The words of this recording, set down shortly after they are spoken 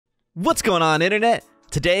What's going on, Internet?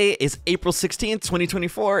 Today is April 16th,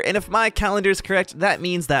 2024, and if my calendar is correct, that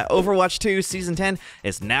means that Overwatch 2 Season 10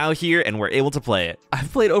 is now here and we're able to play it.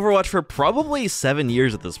 I've played Overwatch for probably 7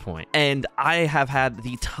 years at this point, and I have had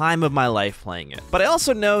the time of my life playing it. But I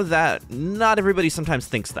also know that not everybody sometimes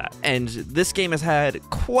thinks that, and this game has had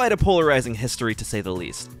quite a polarizing history to say the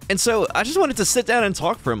least. And so I just wanted to sit down and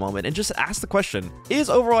talk for a moment and just ask the question, is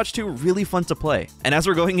Overwatch 2 really fun to play? And as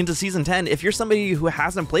we're going into Season 10, if you're somebody who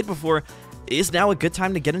hasn't played before, is now a good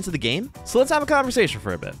time to get into the game? So let's have a conversation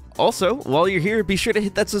for a bit. Also, while you're here, be sure to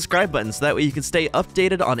hit that subscribe button so that way you can stay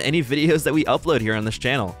updated on any videos that we upload here on this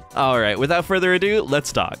channel. Alright, without further ado,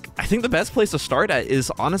 let's talk. I think the best place to start at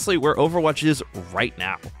is honestly where Overwatch is right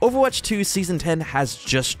now. Overwatch 2 Season 10 has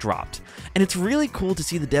just dropped, and it's really cool to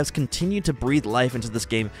see the devs continue to breathe life into this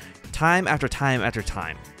game time after time after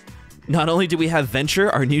time. Not only do we have Venture,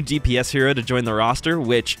 our new DPS hero, to join the roster,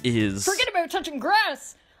 which is... Forget about touching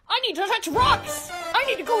grass! I need to touch rocks! I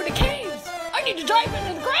need to go into caves! I need to dive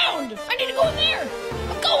into the ground! I need to go in there!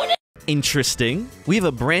 I'm going in! Interesting. We have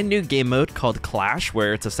a brand new game mode called Clash,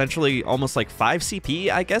 where it's essentially almost like 5 CP,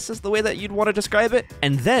 I guess is the way that you'd want to describe it.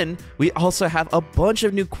 And then we also have a bunch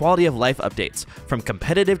of new quality of life updates, from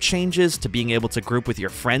competitive changes to being able to group with your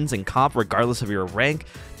friends and comp regardless of your rank,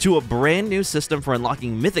 to a brand new system for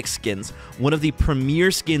unlocking mythic skins, one of the premier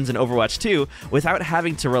skins in Overwatch 2, without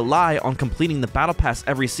having to rely on completing the battle pass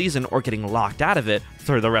every season or getting locked out of it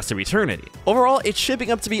for the rest of eternity. Overall, it's shaping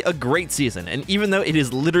up to be a great season, and even though it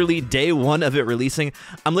is literally day one of it releasing,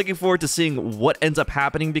 I'm looking forward to seeing what ends up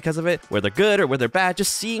happening because of it, whether good or whether bad,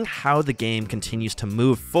 just seeing how the game continues to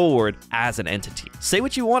move forward as an entity. Say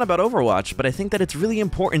what you want about Overwatch, but I think that it's really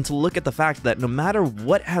important to look at the fact that no matter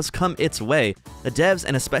what has come its way, the devs,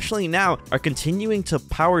 and especially now, are continuing to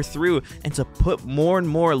power through and to put more and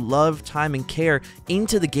more love, time, and care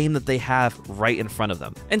into the game that they have right in front of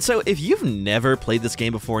them. And so if you've never played this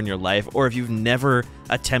game before in your life, or if you've never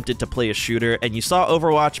attempted to play a shooter and you saw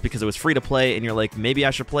Overwatch because it was free to play and you're like, maybe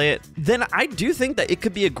I should play it, then I do think that it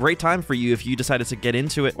could be a great time for you if you decided to get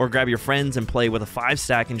into it or grab your friends and play with a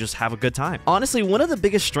 5-stack and just have a good time. Honestly, one of the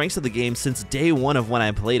biggest strengths of the game since day one of when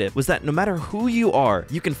I played it was that no matter who you are,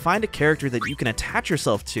 you can find a character that you can attach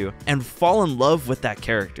yourself to and fall in love with that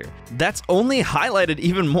character. That's only highlighted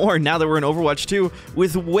even more now that we're in Overwatch 2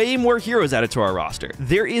 with way more heroes added to our roster.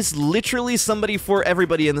 There is literally somebody for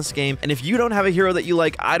everybody in this game, and if you don't have a hero that you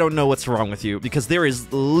like, I don't know what's wrong with you, because there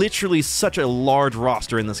is literally such a large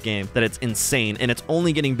roster in this game that it's insane, and it's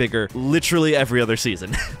only getting bigger literally every other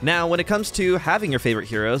season. Now, when it comes to having your favorite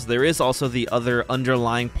heroes, there is also the other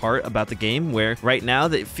underlying part about the game where right now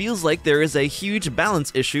it feels like there is a huge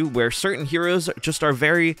balance issue where certain heroes just are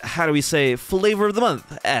very, how do we say, flavor of the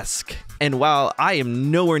month-esque. And while I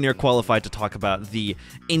am nowhere near qualified to talk about the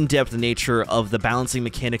in-depth nature of the balancing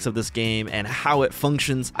mechanics of this game and how it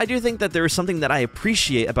functions, I do think that there is something that I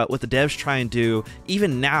appreciate about what the devs try and do,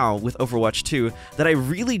 even now with Overwatch 2, that I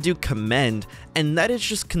really do commend, and that is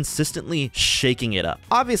just consistently shaking it up.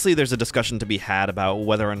 Obviously, there's a discussion to be had about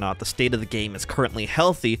whether or not the state of the game is currently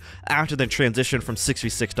healthy after the transition from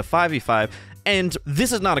 6v6 to 5v5, and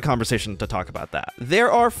this is not a conversation to talk about that.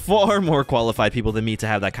 There are far more qualified people than me to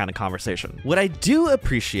have that kind of conversation. What I do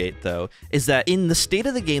appreciate, though, is that in the state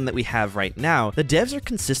of the game that we have right now, the devs are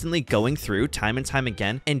consistently going through time and time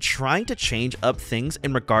again and trying to change up things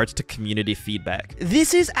in regards to community feedback.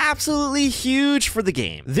 This is absolutely huge for the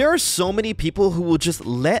game. There are so many people who will just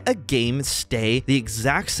let a game stay the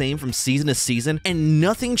exact same from season to season and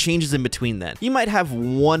nothing changes in between then. You might have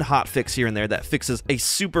one hotfix here and there that fixes a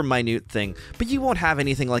super minute thing, but you won't have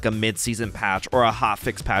anything like a mid-season patch or a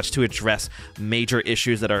hotfix patch to address major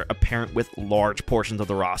issues that are apparent with large portions of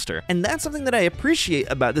the roster. And that's something that I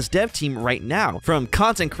appreciate about this dev team right now. From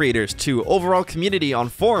content creators to overall community on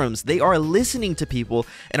forums, they are listening to people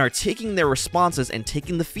and are taking their responses and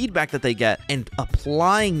taking the feedback that they get and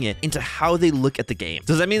applying it into how they look at the game.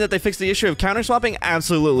 Does that mean that they fixed the issue of counter swapping?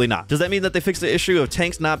 Absolutely not. Does that mean that they fixed the issue of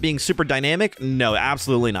tanks not being super dynamic? No,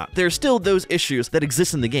 absolutely not. There's still those issues that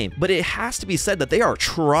exist in the game, but it has to be said that they are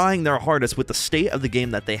trying their hardest with the state of the game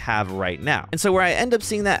that they have right now. And so where I end up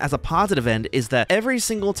seeing that as a positive end is that every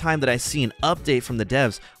single time that I see an update from the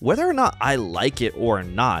devs, whether or not I like it or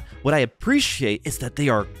not, what I appreciate is that they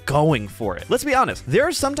are going for it. Let's be honest, there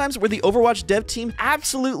are some times where the Overwatch dev team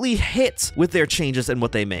absolutely hits with their changes and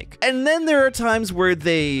what they make. And then there are times where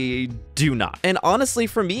they do not. And honestly,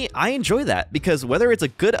 for me, I enjoy that because whether it's a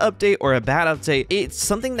good update or a bad update, it's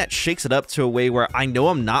something that shakes it up to a way where I know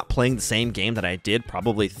I'm not playing the same game that I did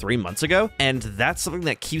probably 3 months ago, and that's something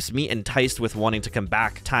that keeps me enticed with wanting to come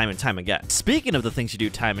back time and time again. Speaking of the things you do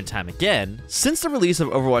time and time again, since the release of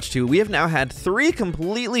Overwatch 2, we have now had 3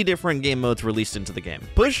 completely different game modes released into the game.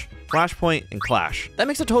 Push, Flashpoint, and Clash. That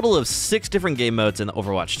makes a total of 6 different game modes in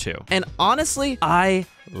Overwatch 2. And honestly, I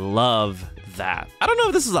love that. I don't know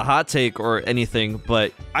if this is a hot take or anything,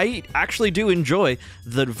 but I actually do enjoy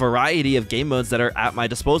the variety of game modes that are at my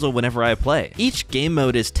disposal whenever I play. Each game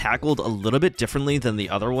mode is tackled a little bit differently than the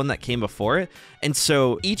other one that came before it, and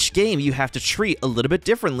so each game you have to treat a little bit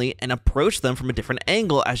differently and approach them from a different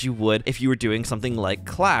angle as you would if you were doing something like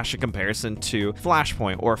Clash in comparison to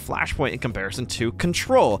Flashpoint, or Flashpoint in comparison to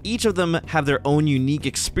Control. Each of them have their own unique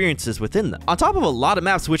experiences within them. On top of a lot of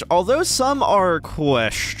maps, which although some are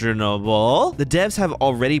questionable, the devs have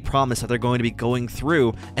already promised that they're going to be going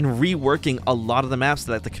through and reworking a lot of the maps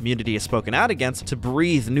that the community has spoken out against to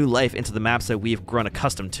breathe new life into the maps that we've grown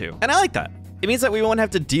accustomed to. And I like that. It means that we won't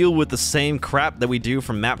have to deal with the same crap that we do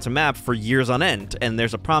from map to map for years on end, and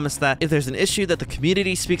there's a promise that if there's an issue that the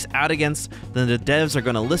community speaks out against, then the devs are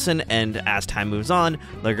going to listen, and as time moves on,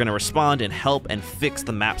 they're going to respond and help and fix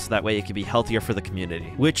the maps so that way it can be healthier for the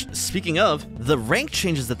community. Which, speaking of, the rank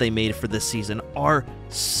changes that they made for this season are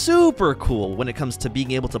super cool when it comes to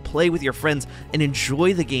being able to play with your friends and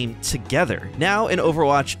enjoy the game together. Now in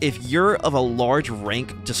Overwatch, if you're of a large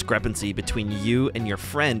rank discrepancy between you and your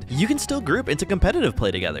friend, you can still group into competitive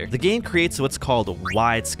play together. The game creates what's called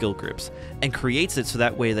wide skill groups and creates it so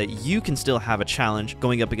that way that you can still have a challenge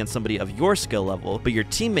going up against somebody of your skill level, but your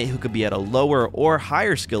teammate who could be at a lower or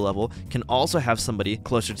higher skill level can also have somebody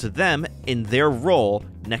closer to them in their role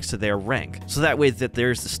next to their rank. So that way that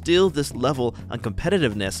there's still this level of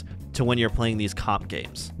competitiveness to when you're playing these comp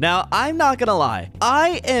games. Now, I'm not gonna lie,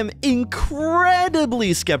 I am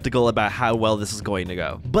incredibly skeptical about how well this is going to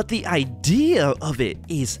go, but the idea of it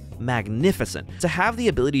is magnificent. To have the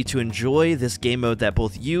ability to enjoy this game mode that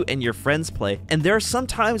both you and your friends play, and there are some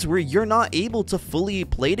times where you're not able to fully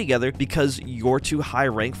play together because you're too high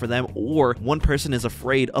rank for them, or one person is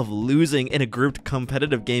afraid of losing in a grouped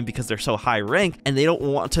competitive game because they're so high rank and they don't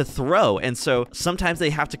want to throw, and so sometimes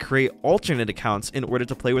they have to create alternate accounts in order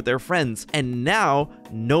to play with their friends, and now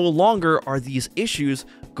no longer are these issues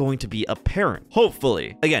going to be apparent.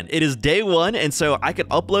 Hopefully. Again, it is day 1, and so I could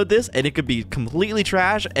upload this and it could be completely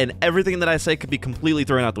trash and everything that I say could be completely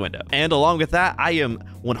thrown out the window. And along with that, I am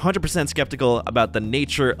 100% skeptical about the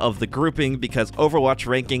nature of the grouping because Overwatch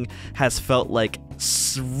ranking has felt like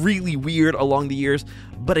really weird along the years.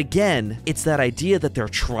 But again, it's that idea that they're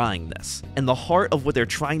trying this, and the heart of what they're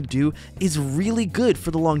trying to do is really good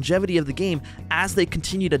for the longevity of the game as they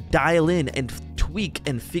continue to dial in and tweak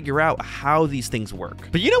and figure out how these things work.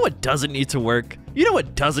 But you know what doesn't need to work? You know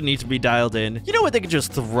what doesn't need to be dialed in? You know what they could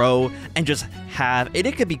just throw and just have, and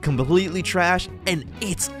it could be completely trash, and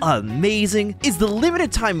it's amazing? Is the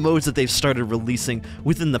limited time modes that they've started releasing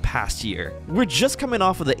within the past year. We're just coming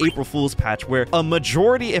off of the April Fool's patch where a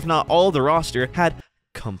majority, if not all of the roster, had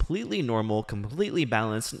completely normal, completely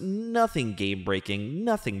balanced, nothing game-breaking,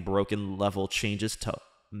 nothing broken level changes to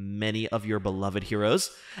many of your beloved heroes.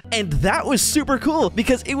 And that was super cool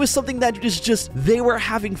because it was something that is just, they were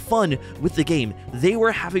having fun with the game. They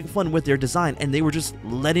were having fun with their design, and they were just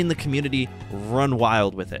letting the community run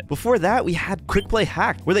wild with it. Before that, we had Quick Play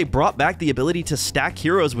Hacked, where they brought back the ability to stack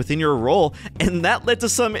heroes within your role, and that led to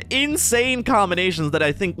some insane combinations that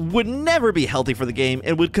I think would never be healthy for the game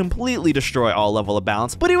and would completely destroy all level of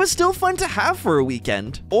balance, but it was still fun to have for a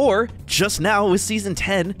weekend. Or, just now with Season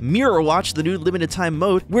 10, Mirror Watch, the new limited time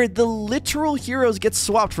mode, where the literal heroes get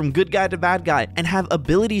swapped from good guy to bad guy and have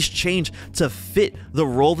abilities change to fit the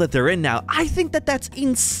role that they're in now. I think that that's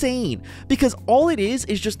insane because all it is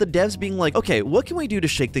just the devs being like, okay, what can we do to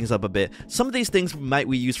shake things up a bit? Some of these things might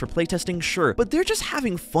we use for playtesting, sure, but they're just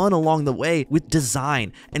having fun along the way with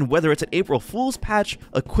design. And whether it's an April Fool's patch,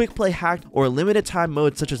 a quick play hack, or a limited time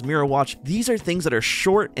mode such as Mirror Watch, these are things that are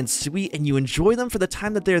short and sweet, and you enjoy them for the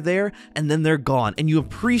time that they're there, and then they're gone, and you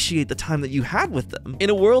appreciate the time that you had with them.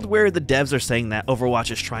 In a world where the devs are saying that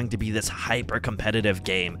Overwatch is trying to be this hyper competitive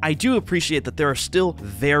game, I do appreciate that there are still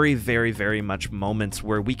very, very, very much moments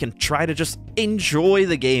where we can try to just enjoy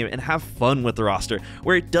the game and have fun with the roster,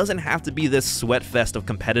 where it doesn't have to be this sweat fest of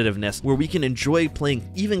competitiveness, where we can enjoy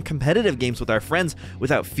playing even competitive games with our friends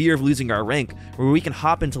without fear of losing our rank, where we can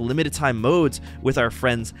hop into limited time modes with our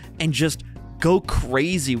friends and just go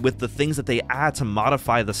crazy with the things that they add to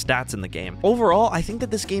modify the stats in the game. Overall, I think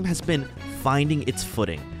that this game has been finding its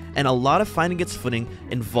footing, and a lot of finding its footing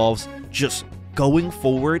involves just going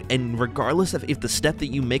forward, and regardless of if the step that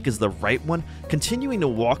you make is the right one, continuing to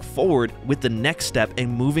walk forward with the next step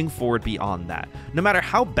and moving forward beyond that. No matter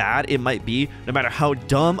how bad it might be, no matter how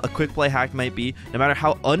dumb a quick play hack might be, no matter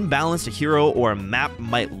how unbalanced a hero or a map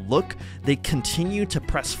might look, they continue to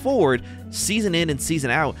press forward season in and season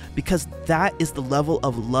out, because that is the level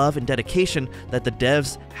of love and dedication that the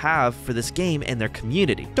devs have for this game and their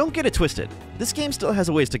community. Don't get it twisted. This game still has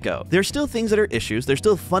a ways to go. There's still things that are issues, there's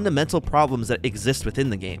still fundamental problems that exist within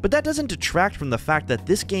the game, but that doesn't detract from the fact that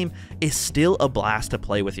this game is still a blast to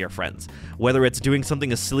play with your friends, whether it's doing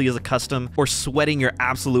something as silly as a custom or sweating your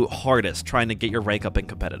absolute hardest trying to get your rank up in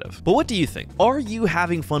competitive. But what do you think? Are you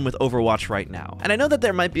having fun with Overwatch right now? And I know that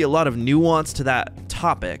there might be a lot of nuance to that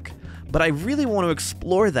topic, but I really want to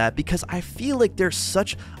explore that because I feel like there's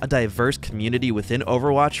such a diverse community within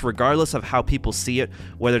Overwatch, regardless of how people see it,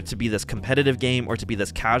 whether to be this competitive game or to be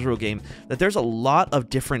this casual game, that there's a lot of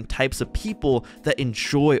different types of people that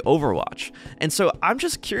enjoy Overwatch. And so I'm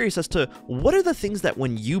just curious as to what are the things that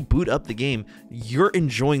when you boot up the game, you're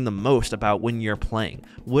enjoying the most about when you're playing?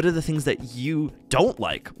 What are the things that you don't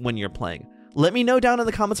like when you're playing? Let me know down in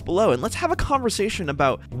the comments below, and let's have a conversation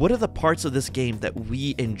about what are the parts of this game that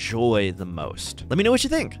we enjoy the most. Let me know what you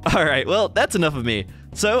think. All right, well, that's enough of me.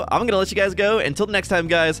 So I'm gonna let you guys go. Until next time,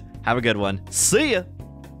 guys, have a good one. See ya!